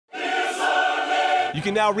You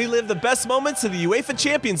can now relive the best moments of the UEFA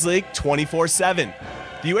Champions League 24/7.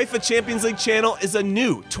 The UEFA Champions League channel is a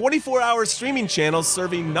new 24-hour streaming channel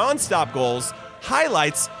serving non-stop goals,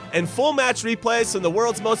 highlights, and full match replays from the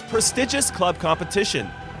world's most prestigious club competition.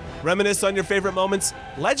 Reminisce on your favorite moments,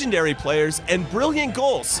 legendary players, and brilliant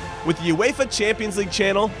goals with the UEFA Champions League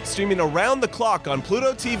channel streaming around the clock on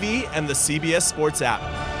Pluto TV and the CBS Sports app.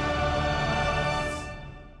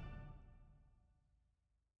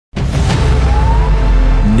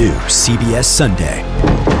 New CBS Sunday.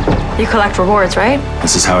 You collect rewards, right?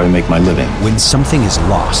 This is how I make my living. When something is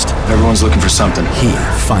lost, everyone's looking for something. He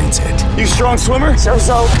finds it. You strong swimmer?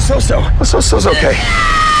 So-so. So-so's okay.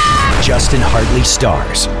 Justin Hartley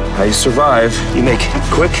stars. How you survive, you make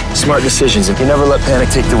quick, smart decisions, and you never let panic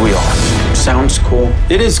take the wheel. Sounds cool.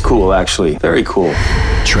 It is cool, actually. Very cool.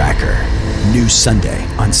 Tracker. New Sunday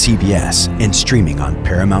on CBS and streaming on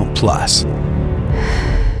Paramount Plus.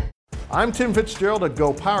 I'm Tim Fitzgerald at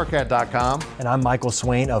GoPowerCat.com. And I'm Michael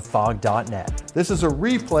Swain of Fog.net. This is a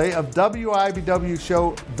replay of WIBW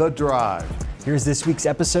show The Drive. Here's this week's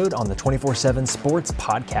episode on the 24/7 Sports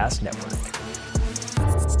Podcast Network.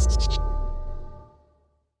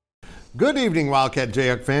 Good evening, Wildcat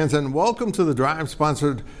Jayhawk fans, and welcome to The Drive,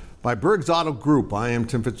 sponsored by Briggs Auto Group. I am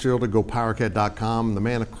Tim Fitzgerald at GoPowerCat.com. The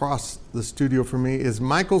man across the studio from me is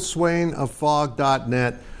Michael Swain of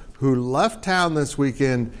Fog.net, who left town this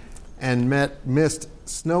weekend and missed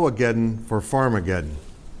Snowmageddon for Farmageddon.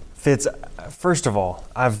 Fitz, first of all,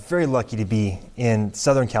 I'm very lucky to be in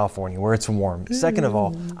Southern California where it's warm. Second of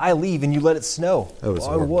all, I leave and you let it snow.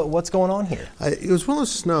 What's going on here? It was one of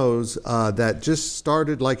those snows that just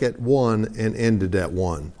started like at 1 and ended at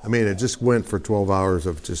 1. I mean, it just went for 12 hours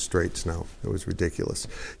of just straight snow. It was ridiculous.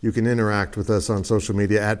 You can interact with us on social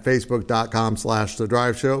media at facebook.com/The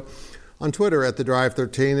Drive Show, on Twitter at The Drive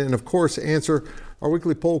 13, and of course, answer our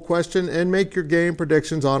weekly poll question and make your game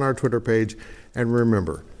predictions on our Twitter page. And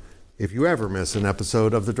remember, if you ever miss an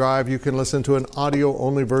episode of The Drive, you can listen to an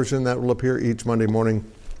audio-only version that will appear each Monday morning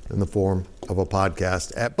in the form of a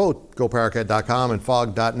podcast at both GoPowerCat.com and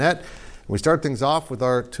Fog.net. We start things off with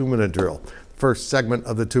our 2-minute drill. First segment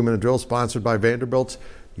of the 2-minute drill, sponsored by Vanderbilt's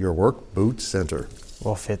Your Work Boot Center.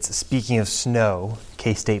 Well, Fitz, speaking of snow,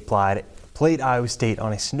 K-State played Iowa State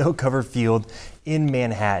on a snow-covered field in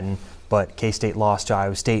Manhattan, but K-State lost to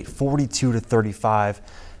Iowa State 42-35.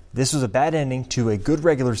 This was a bad ending to a good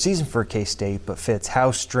regular season for K-State, but Fitz,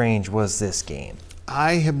 how strange was this game?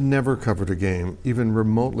 I have never covered a game even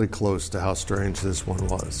remotely close to how strange this one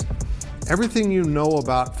was. Everything you know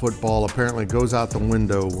about football apparently goes out the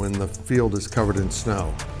window when the field is covered in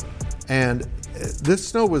snow. And this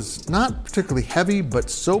snow was not particularly heavy, but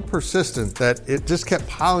so persistent that it just kept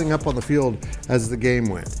piling up on the field as the game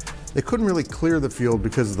went. They couldn't really clear the field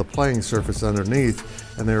because of the playing surface underneath,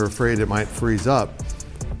 and they were afraid it might freeze up.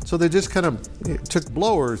 So they just kind of took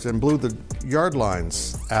blowers and blew the yard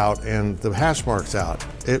lines out and the hash marks out.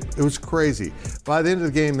 It was crazy. By the end of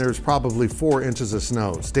the game, there was probably 4 inches of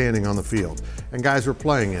snow standing on the field, and guys were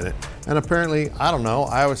playing in it. And apparently, I don't know,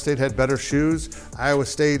 Iowa State had better shoes. Iowa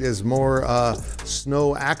State is more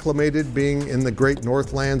snow acclimated, being in the great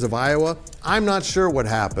northlands of Iowa. I'm not sure what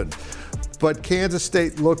happened. But Kansas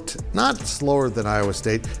State looked not slower than Iowa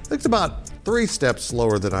State, looked about 3 steps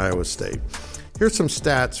slower than Iowa State. Here's some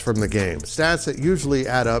stats from the game, stats that usually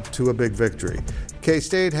add up to a big victory.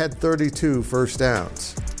 K-State had 32 first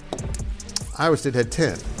downs. Iowa State had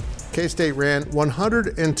 10. K-State ran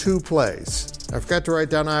 102 plays. I forgot to write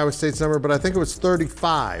down Iowa State's number, but I think it was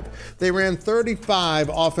 35. They ran 35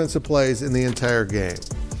 offensive plays in the entire game.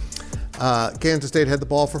 Kansas State had the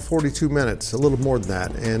ball for 42 minutes, a little more than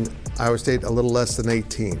that, and Iowa State a little less than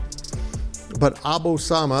 18. But Abu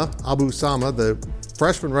Sama, the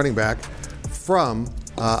freshman running back from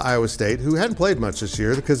Iowa State, who hadn't played much this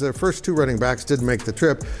year because their first 2 running backs didn't make the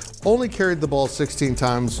trip, only carried the ball 16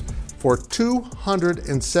 times for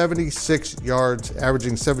 276 yards,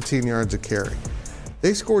 averaging 17 yards a carry.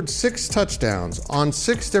 They scored 6 touchdowns on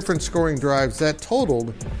 6 different scoring drives that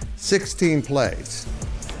totaled 16 plays.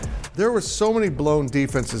 There were so many blown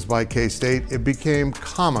defenses by K-State, it became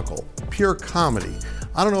comical, pure comedy.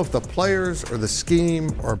 I don't know if the players or the scheme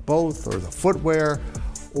or both or the footwear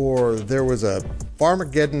or there was a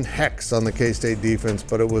Farmageddon hex on the K-State defense,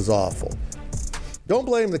 but it was awful. Don't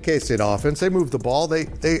blame the K-State offense. They moved the ball. They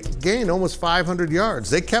gained almost 500 yards.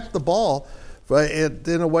 They kept the ball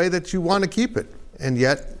in a way that you want to keep it. And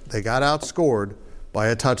yet they got outscored by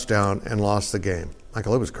a touchdown and lost the game.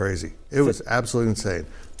 Michael, it was crazy. It was absolutely insane.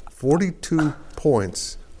 42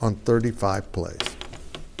 points on 35 plays.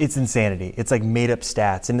 It's insanity. It's like made up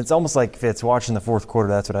stats. And it's almost like Fitz watching the fourth quarter.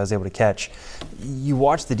 That's what I was able to catch. You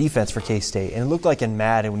watch the defense for K-State, and it looked like in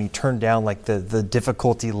Madden when you turn down like the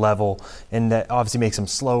difficulty level, and that obviously makes them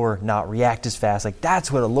slower, not react as fast. Like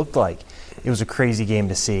that's what it looked like. It was a crazy game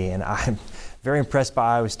to see, and I'm very impressed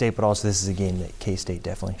by Iowa State, but also this is a game that K-State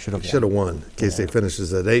definitely should have won. K-State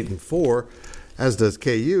finishes at 8-4. As does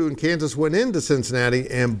KU, and Kansas went into Cincinnati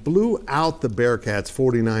and blew out the Bearcats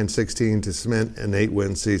 49-16 to cement an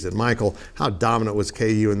 8-win season. Michael, how dominant was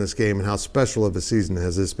KU in this game, and how special of a season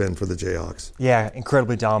has this been for the Jayhawks? Yeah,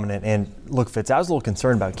 incredibly dominant. And look, Fitz, I was a little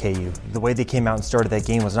concerned about KU. The way they came out and started that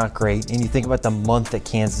game was not great. And you think about the month that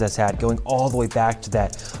Kansas has had, going all the way back to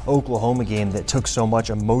that Oklahoma game that took so much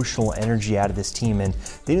emotional energy out of this team. And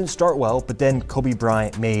they didn't start well, but then Kobe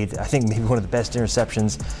Bryant made, I think, maybe one of the best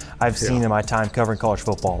interceptions I've seen in my time covering college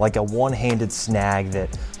football. Like a one-handed snag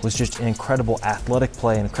that was just an incredible athletic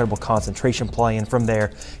play, an incredible concentration play. And from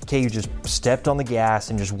there, KU just stepped on the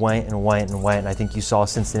gas and just went and went and went. And I think you saw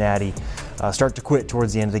Cincinnati start to quit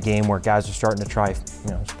towards the end of the game, where guys were starting to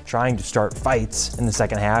trying to start fights in the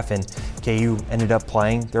second half. And KU ended up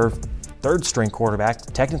playing their third-string quarterback,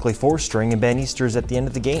 technically fourth-string, and Ben Easter's at the end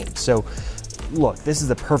of the game. So look, this is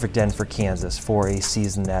the perfect end for Kansas for a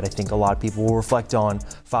season that I think a lot of people will reflect on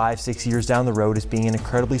 5-6 years down the road as being an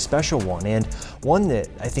incredibly special one, and one that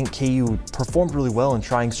I think KU performed really well in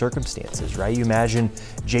trying circumstances, right? You imagine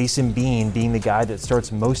Jason Bean being the guy that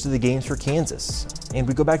starts most of the games for Kansas. And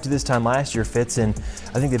we go back to this time last year, Fitz, and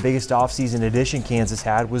I think the biggest offseason addition Kansas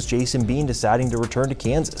had was Jason Bean deciding to return to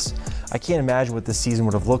Kansas. I can't imagine what this season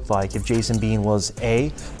would have looked like if Jason Bean was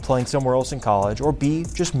A, playing somewhere else in college, or B,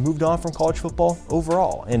 just moved on from college football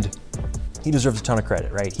overall. And he deserves a ton of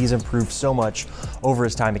credit, right? He's improved so much over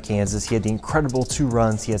his time at Kansas. He had the incredible 2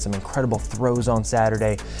 runs. He had some incredible throws on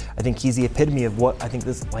Saturday. I think he's the epitome of what I think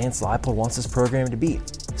this Lance Leipold wants this program to be.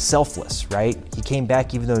 Selfless, right? He came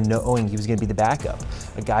back even though knowing he was going to be the backup.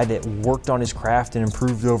 A guy that worked on his craft and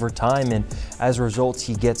improved over time, and as a result,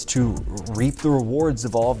 he gets to reap the rewards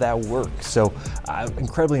of all of that work. So I'm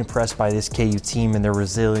incredibly impressed by this KU team and their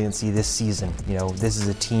resiliency this season. You know, this is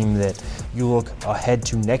a team that you look ahead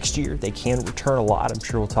to next year. They can return a lot. I'm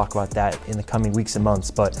sure we'll talk about that in the coming weeks and months,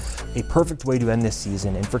 but a perfect way to end this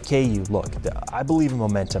season. And for KU, look, I believe in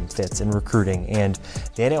momentum, Fitz, in recruiting, and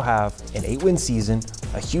they now have an 8-win season,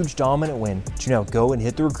 a huge dominant win to now go and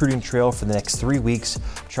hit the recruiting trail for the next 3 weeks,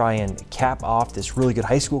 try and cap off this really good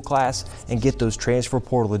high school class and get those transfer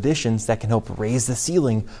portal additions that can help raise the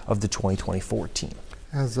ceiling of the 2024 team.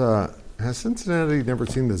 Has Cincinnati never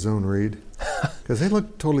seen the zone read? Because they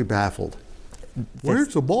look totally baffled.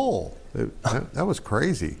 Where's the ball? That was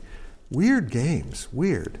crazy. Weird games.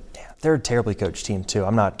 Weird. Yeah, they're a terribly coached team, too.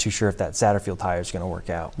 I'm not too sure if that Satterfield hire is going to work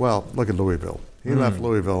out. Well, look at Louisville. He left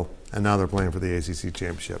Louisville, and now they're playing for the ACC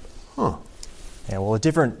championship. Huh. Yeah, well, a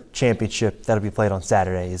different championship that'll be played on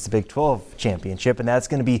Saturday is the Big 12 championship, and that's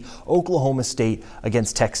going to be Oklahoma State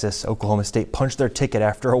against Texas. Oklahoma State punched their ticket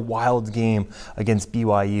after a wild game against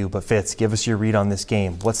BYU. But Fitz, give us your read on this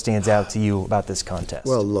game. What stands out to you about this contest?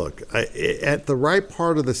 Well, look, at the right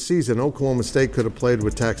part of the season, Oklahoma State could have played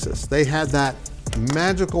with Texas. They had that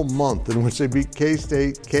magical month in which they beat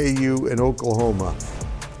K-State, KU, and Oklahoma.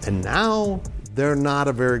 And now they're not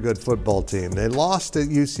a very good football team. They lost at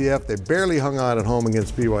UCF. They barely hung out at home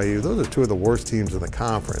against BYU. Those are 2 of the worst teams in the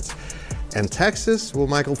conference. And Texas, well,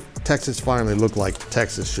 Michael, Texas finally looked like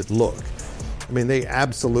Texas should look. I mean, they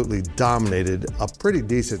absolutely dominated a pretty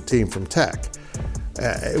decent team from Tech.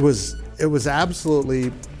 It was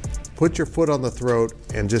absolutely put your foot on the throat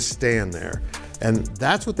and just stand there. And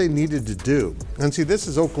that's what they needed to do. And see, this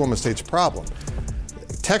is Oklahoma State's problem.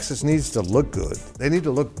 Texas needs to look good. They need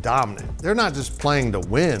to look dominant. They're not just playing to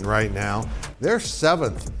win right now. They're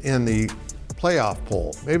 7th in the playoff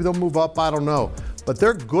poll. Maybe they'll move up, I don't know. But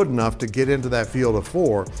they're good enough to get into that field of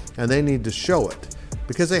 4, and they need to show it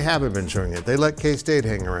because they haven't been showing it. They let K-State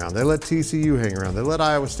hang around. They let TCU hang around. They let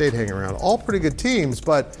Iowa State hang around. All pretty good teams,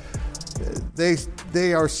 but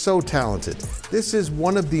they are so talented. This is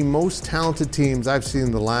one of the most talented teams I've seen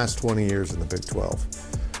in the last 20 years in the Big 12.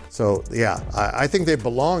 So, yeah, I think they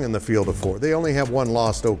belong in the field of 4. They only have 1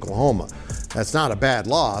 loss to Oklahoma. That's not a bad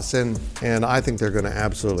loss, and I think they're going to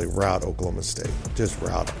absolutely rout Oklahoma State. Just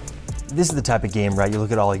rout them. This is the type of game, right? You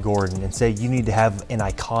look at Ollie Gordon and say you need to have an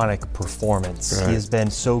iconic performance. Right. He has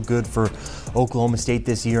been so good for Oklahoma State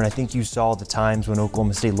this year, and I think you saw the times when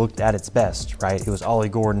Oklahoma State looked at its best, right? It was Ollie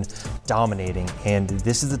Gordon dominating, and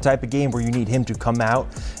this is the type of game where you need him to come out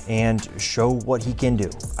and show what he can do.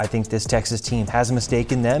 I think this Texas team has a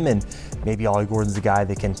mistake in them, and maybe Ollie Gordon's the guy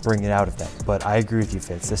that can bring it out of them. But I agree with you,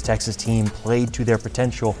 Fitz. This Texas team played to their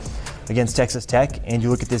potential against Texas Tech, and you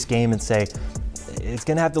look at this game and say, it's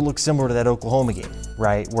going to have to look similar to that Oklahoma game,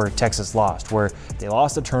 right, where Texas lost, where they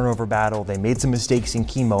lost the turnover battle, they made some mistakes in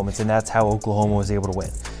key moments, and that's how Oklahoma was able to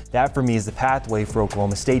win. That, for me, is the pathway for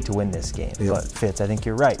Oklahoma State to win this game. Yep. But, Fitz, I think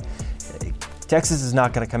you're right. Texas is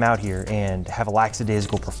not going to come out here and have a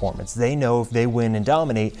lackadaisical performance. They know if they win and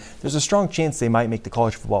dominate, there's a strong chance they might make the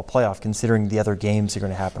college football playoff, considering the other games that are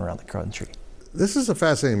going to happen around the country. This is a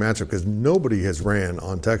fascinating matchup because nobody has ran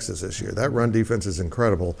on Texas this year. That run defense is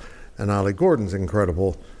incredible, and Ollie Gordon's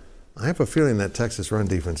incredible. I have a feeling that Texas run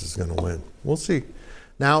defense is going to win. We'll see.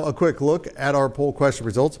 Now, a quick look at our poll question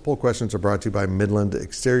results. Poll questions are brought to you by Midland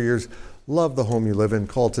Exteriors. Love the home you live in.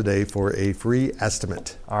 Call today for a free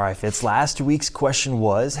estimate. All right, Fitz. Last week's question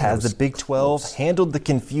was, has the Big 12 handled the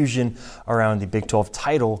confusion around the Big 12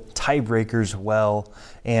 title tiebreakers well?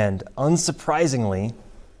 And unsurprisingly,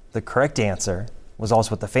 the correct answer was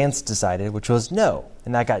also what the fans decided, which was no.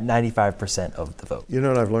 And that got 95% of the vote. You know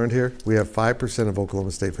what I've learned here? We have 5% of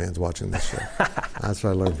Oklahoma State fans watching this show. That's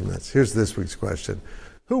what I learned from this. Here's this week's question.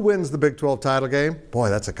 Who wins the Big 12 title game? Boy,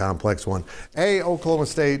 that's a complex one. A, Oklahoma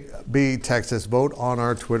State. B, Texas. Vote on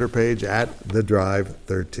our Twitter page at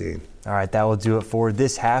TheDrive13. All right, that will do it for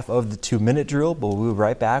this half of the 2-minute drill, but we'll be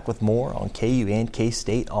right back with more on KU and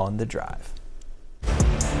K-State on The Drive.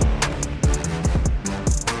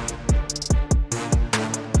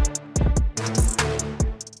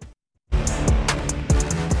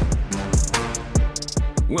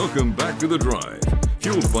 Welcome back to The Drive,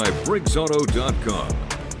 fueled by BriggsAuto.com.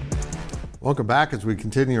 Welcome back as we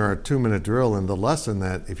continue our 2-minute drill, and the lesson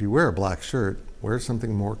that if you wear a black shirt, wear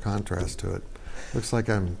something more contrast to it. Looks like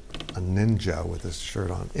I'm a ninja with this shirt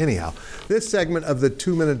on. Anyhow, this segment of the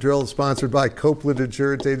 2-minute drill is sponsored by Copeland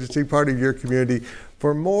Insurance Agency, part of your community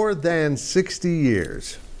for more than 60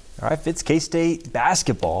 years. All right, Fitz, K-State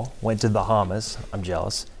basketball went to the Bahamas, I'm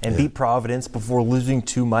jealous, and beat Providence before losing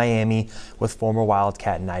to Miami with former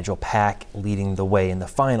Wildcat Nigel Pack leading the way in the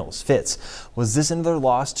finals. Fitz, was this another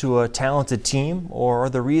loss to a talented team, or are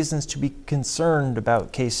there reasons to be concerned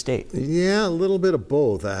about K-State? Yeah, a little bit of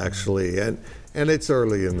both, actually. And it's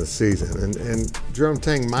early in the season. And Jerome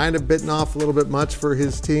Tang might have bitten off a little bit much for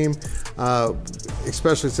his team,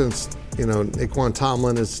 especially since, Naquan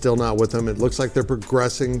Tomlin is still not with them. It looks like they're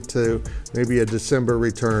progressing to maybe a December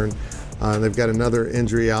return. They've got another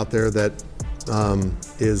injury out there that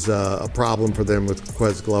is a problem for them with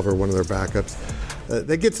Quez Glover, one of their backups.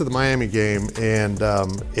 They get to the Miami game, and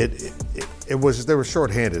they were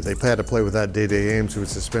shorthanded. They had to play without Day-Day Ames, who was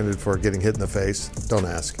suspended for getting hit in the face. Don't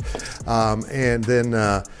ask. And then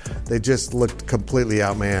they just looked completely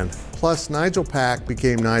outmanned. Plus, Nigel Pack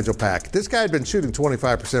became Nigel Pack. This guy had been shooting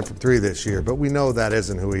 25% from three this year, but we know that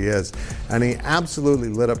isn't who he is. And he absolutely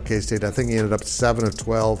lit up K-State. I think he ended up 7 of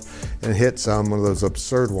 12 and hit one of those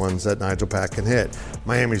absurd ones that Nigel Pack can hit.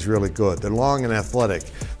 Miami's really good. They're long and athletic.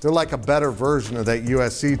 They're like a better version of that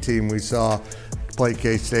USC team we saw play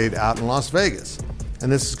K-State out in Las Vegas.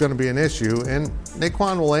 And this is going to be an issue, and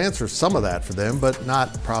Naquan will answer some of that for them, but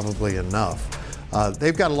not probably enough.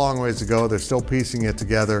 They've got a long ways to go. They're still piecing it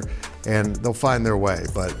together, and they'll find their way.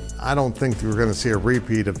 But I don't think we're going to see a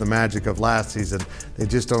repeat of the magic of last season. They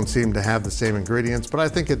just don't seem to have the same ingredients. But I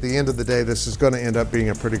think at the end of the day, this is going to end up being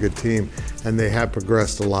a pretty good team, and they have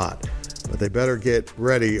progressed a lot. But they better get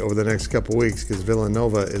ready over the next couple weeks because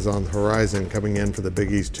Villanova is on the horizon coming in for the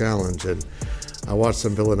Big East Challenge. And I watched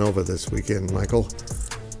some Villanova this weekend, Michael.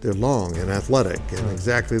 They're long and athletic and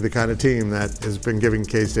exactly the kind of team that has been giving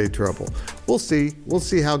K-State trouble. We'll see. We'll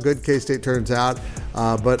see how good K-State turns out.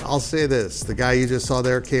 But I'll say this. The guy you just saw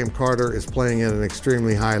there, Cam Carter, is playing at an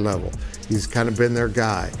extremely high level. He's kind of been their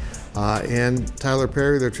guy. And Tyler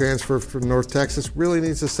Perry, their transfer from North Texas, really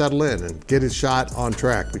needs to settle in and get his shot on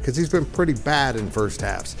track because he's been pretty bad in first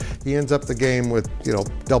halves. He ends up the game with,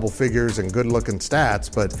 double figures and good-looking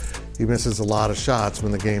stats, but he misses a lot of shots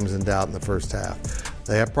when the game's in doubt in the first half.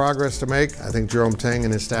 They have progress to make. I think Jerome Tang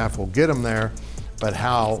and his staff will get them there, but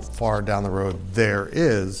how far down the road there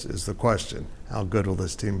is the question. How good will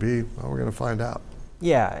this team be? Well, we're going to find out.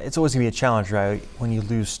 Yeah, it's always going to be a challenge, right? When you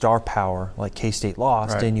lose star power like K-State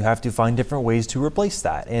lost, right, and you have to find different ways to replace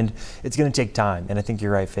that. And it's going to take time. And I think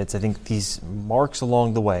you're right, Fitz. I think these marks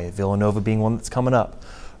along the way, Villanova being one that's coming up,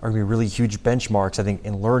 are going to be really huge benchmarks, I think,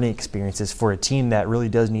 in learning experiences for a team that really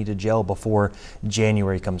does need to gel before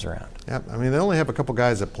January comes around. Yep. I mean, they only have a couple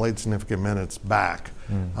guys that played significant minutes back.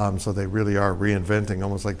 So they really are reinventing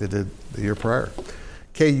almost like they did the year prior.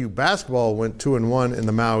 KU basketball went 2-1 in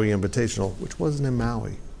the Maui Invitational, which wasn't in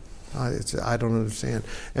Maui. I don't understand.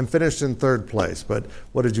 And finished in third place. But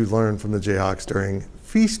what did you learn from the Jayhawks during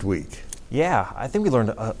Feast Week? Yeah, I think we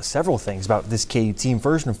learned several things about this KU team.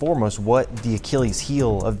 First and foremost, what the Achilles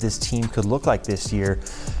heel of this team could look like this year.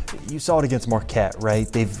 You saw it against Marquette, right?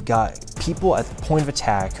 They've got people at the point of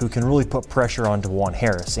attack who can really put pressure on DeJuan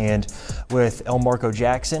Harris. And with Elmarko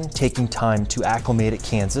Jackson taking time to acclimate at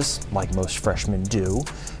Kansas, like most freshmen do,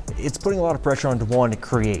 it's putting a lot of pressure on DeJuan to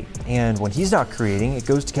create. And when he's not creating, it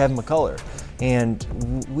goes to Kevin McCullough.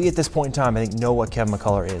 And we, at this point in time, I think know what Kevin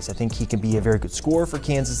McCullough is. I think he can be a very good scorer for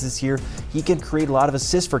Kansas this year. He can create a lot of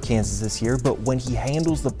assists for Kansas this year, but when he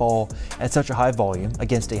handles the ball at such a high volume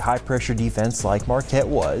against a high-pressure defense like Marquette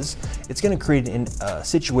was, it's going to create a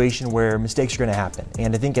situation where mistakes are going to happen.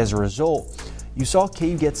 And I think as a result, you saw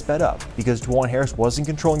KU get sped up because DeJuan Harris wasn't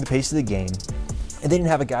controlling the pace of the game. And they didn't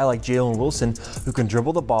have a guy like Jalen Wilson who can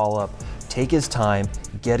dribble the ball up, take his time,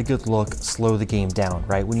 get a good look, slow the game down,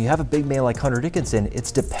 right? When you have a big man like Hunter Dickinson,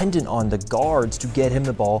 it's dependent on the guards to get him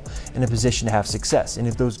the ball in a position to have success. And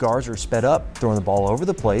if those guards are sped up, throwing the ball over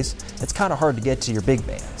the place, it's kind of hard to get to your big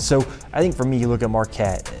man. So I think for me, you look at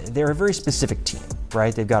Marquette, they're a very specific team,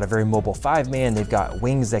 right? They've got a very mobile five-man. They've got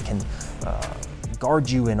wings that can guard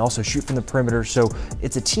you and also shoot from the perimeter. So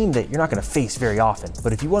it's a team that you're not going to face very often.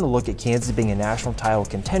 But if you want to look at Kansas being a national title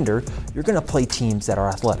contender, you're going to play teams that are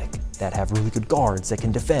athletic, that have really good guards, that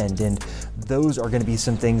can defend. And those are going to be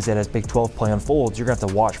some things that as Big 12 play unfolds, you're going to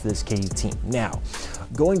have to watch for this KU team. Now,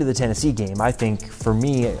 going to the Tennessee game, I think for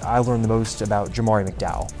me, I learned the most about Jamari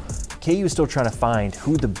McDowell. KU is still trying to find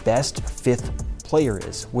who the best fifth player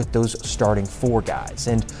is with those starting four guys.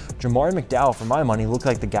 And Jamari McDowell, for my money, looked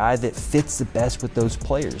like the guy that fits the best with those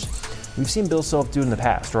players. We've seen Bill Self do it in the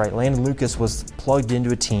past, right? Landon Lucas was plugged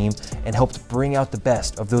into a team and helped bring out the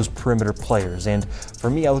best of those perimeter players. And for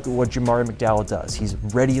me, I look at what Jamari McDowell does. He's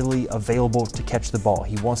readily available to catch the ball.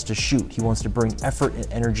 He wants to shoot. He wants to bring effort and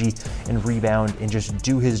energy and rebound and just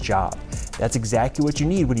do his job. That's exactly what you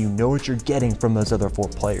need when you know what you're getting from those other four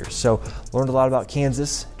players. So learned a lot about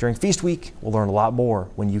Kansas during Feast Week. We'll learn a lot more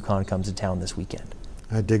when UConn comes to town this weekend.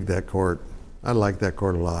 I dig that court. I like that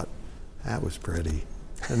court a lot. That was pretty.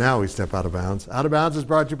 And now we step out of bounds. Out of Bounds is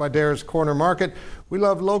brought to you by Dara's Corner Market. We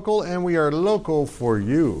love local, and we are local for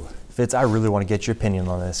you. Fitz, I really want to get your opinion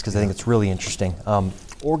on this because I think it's really interesting.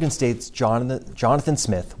 Oregon State's Jonathan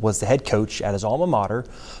Smith was the head coach at his alma mater,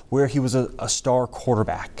 where he was a star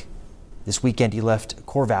quarterback. This weekend, he left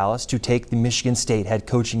Corvallis to take the Michigan State head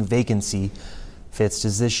coaching vacancy. Fitz,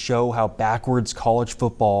 does this show how backwards college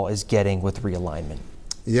football is getting with realignment?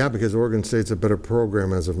 Yeah, because Oregon State's a better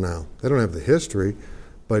program as of now. They don't have the history,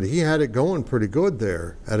 but he had it going pretty good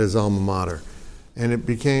there at his alma mater. And it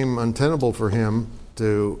became untenable for him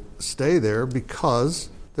to stay there because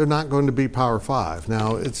they're not going to be Power 5.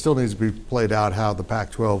 Now, it still needs to be played out how the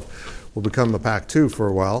Pac-12 will become the Pac-2 for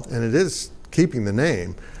a while, and it is keeping the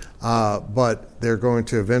name, but they're going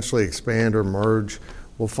to eventually expand or merge.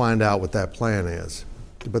 We'll find out what that plan is.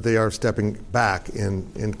 But they are stepping back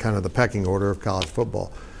in kind of the pecking order of college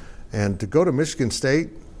football. And to go to Michigan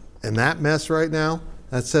State and that mess right now,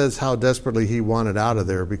 that says how desperately he wanted out of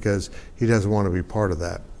there because he doesn't want to be part of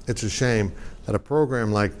that. It's a shame that a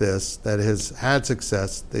program like this that has had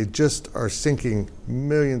success, they just are sinking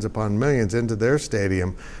millions upon millions into their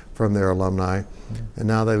stadium from their alumni, and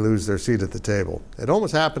now they lose their seat at the table. It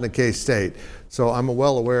almost happened at K-State, so I'm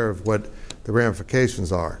well aware of what the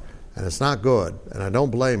ramifications are, and it's not good, and I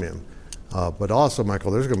don't blame him. But also,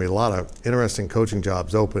 Michael, there's going to be a lot of interesting coaching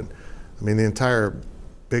jobs open. I mean, the entire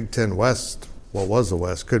Big Ten West, what was the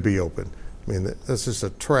West, could be open. I mean, that's just a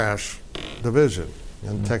trash division.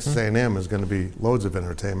 And Texas A&M is going to be loads of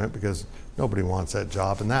entertainment because nobody wants that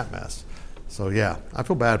job in that mess. So, yeah, I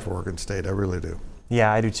feel bad for Oregon State. I really do.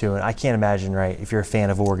 Yeah, I do too. And I can't imagine, right, if you're a fan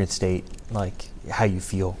of Oregon State, like how you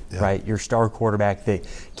feel, right? Your star quarterback that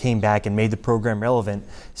came back and made the program relevant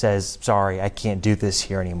says, sorry, I can't do this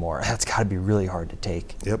here anymore. That's got to be really hard to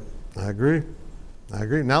take. Yep, I agree.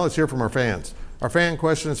 Now let's hear from our fans. Our fan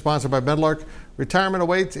question is sponsored by Medlark. Retirement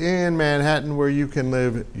awaits in Manhattan, where you can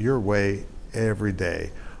live your way every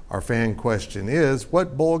day. Our fan question is,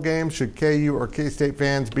 what bowl game should KU or K-State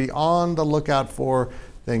fans be on the lookout for?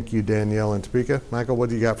 Thank you, Danielle and Topeka. Michael, what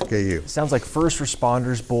do you got for KU? Sounds like First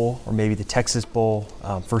Responders Bowl or maybe the Texas Bowl.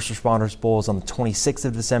 First Responders Bowl is on the 26th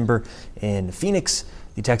of December in Phoenix.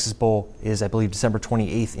 The Texas Bowl is, I believe, December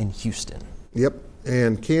 28th in Houston. Yep.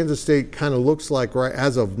 And Kansas State kind of looks like, right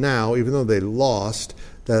as of now, even though they lost,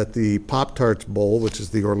 that the Pop-Tarts Bowl, which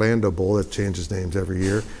is the Orlando Bowl that changes names every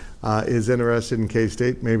year, is interested in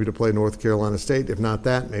K-State, maybe to play North Carolina State. If not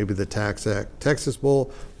that, maybe the TaxAct Texas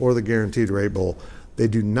Bowl or the Guaranteed Rate Bowl. They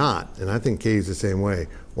do not, and I think KU's the same way,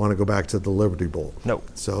 want to go back to the Liberty Bowl. Nope.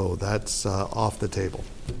 So that's off the table.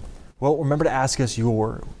 Well, remember to ask us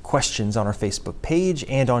your questions on our Facebook page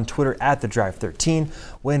and on Twitter at The Drive 13.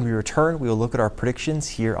 When we return, we will look at our predictions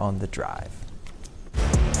here on The Drive.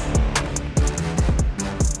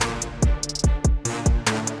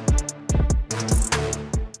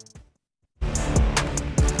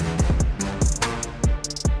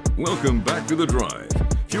 Welcome back to The Drive,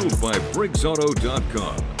 fueled by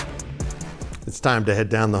BriggsAuto.com. It's time to head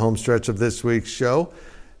down the home stretch of this week's show.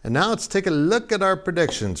 And now let's take a look at our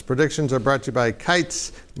predictions. Predictions are brought to you by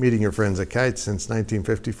Kites, meeting your friends at Kites since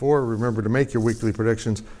 1954. Remember to make your weekly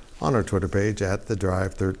predictions on our Twitter page at The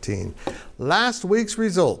Drive 13. Last week's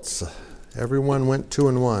results. Everyone went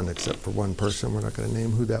 2-1 except for one person. We're not going to name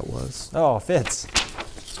who that was. Oh, Fitz.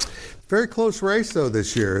 Very close race, though,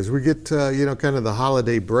 this year. As we get, kind of the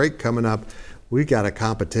holiday break coming up, we got a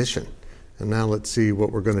competition. And now let's see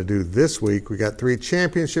what we're going to do this week. We got 3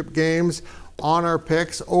 championship games on our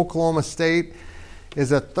picks. Oklahoma State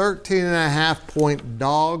is a 13.5-point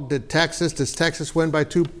dog to Texas. Does Texas win by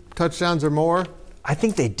 2 touchdowns or more? I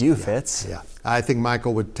think they do, Fitz. Yeah. I think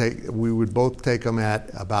Michael we would both take them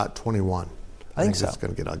at about 21. I think so. It's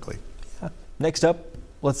going to get ugly. Yeah. Next up,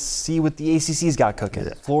 let's see what the ACC's got cooking.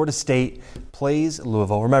 Yeah. Florida State plays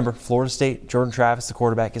Louisville. Remember, Florida State, Jordan Travis, the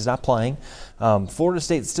quarterback, is not playing. Florida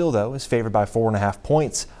State still, though, is favored by 4.5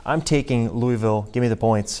 points. I'm taking Louisville. Give me the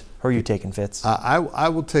points. Who are you taking, Fitz? I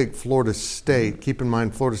will take Florida State. Keep in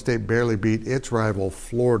mind, Florida State barely beat its rival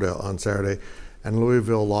Florida on Saturday, and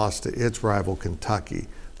Louisville lost to its rival Kentucky.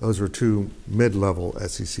 Those were 2 mid-level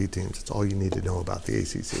SEC teams. That's all you need to know about the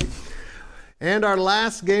ACC. And our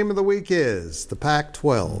last game of the week is the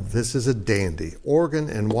Pac-12. This is a dandy.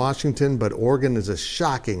 Oregon and Washington, but Oregon is a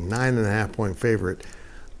shocking 9.5-point favorite.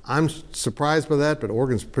 I'm surprised by that, but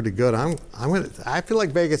Oregon's pretty good. I feel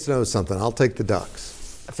like Vegas knows something. I'll take the Ducks.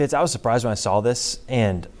 Fitz, I was surprised when I saw this,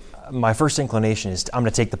 and my first inclination is I'm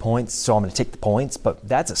going to take the points, so I'm going to take the points, but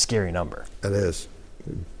that's a scary number. It is.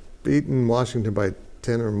 Beating Washington by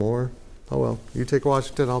 10 or more. Oh, well, you take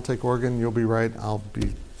Washington, I'll take Oregon. You'll be right. I'll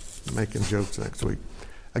be making jokes next week.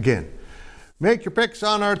 Again, make your picks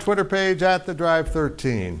on our Twitter page at The Drive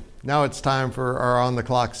 13. Now it's time for our On the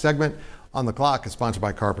Clock segment. On the Clock is sponsored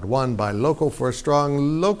by Carpet One, by Local for a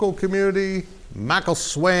strong local community. Michael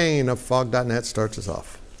Swain of Fog.net starts us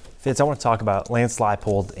off. Fitz, I want to talk about Lance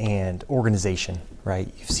Leipold and organization, right?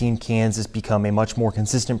 You've seen Kansas become a much more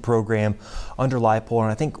consistent program under Leipold,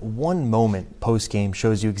 and I think one moment post-game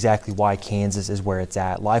shows you exactly why Kansas is where it's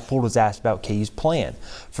at. Leipold was asked about KU's plan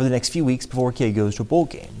for the next few weeks before KU goes to a bowl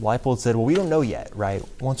game. Leipold said, well, we don't know yet, right?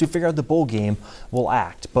 Once we figure out the bowl game, we'll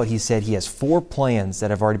act. But he said he has 4 plans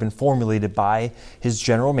that have already been formulated by his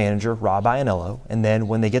general manager, Rob Ianello, and then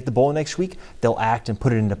when they get the bowl next week, they'll act and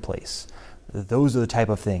put it into place. Those are the type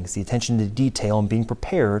of things. The attention to detail and being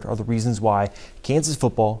prepared are the reasons why Kansas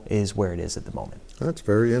football is where it is at the moment. That's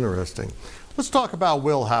very interesting. Let's talk about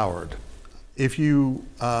Will Howard. If you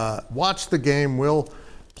watched the game, Will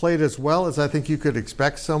played as well as I think you could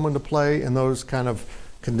expect someone to play in those kind of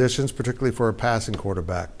conditions, particularly for a passing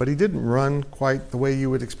quarterback. But he didn't run quite the way you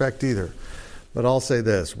would expect either. But I'll say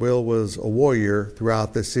this, Will was a warrior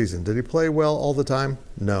throughout this season. Did he play well all the time?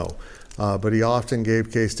 No. But he often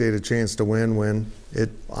gave K-State a chance to win when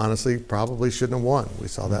it honestly probably shouldn't have won. We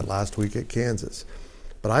saw that last week at Kansas.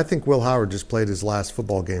 But I think Will Howard just played his last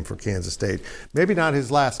football game for Kansas State. Maybe not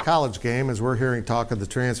his last college game, as we're hearing talk of the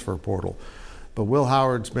transfer portal. But Will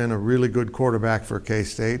Howard's been a really good quarterback for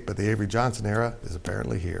K-State, but the Avery Johnson era is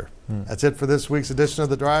apparently here. That's it for this week's edition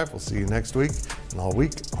of The Drive. We'll see you next week and all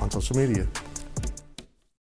week on social media.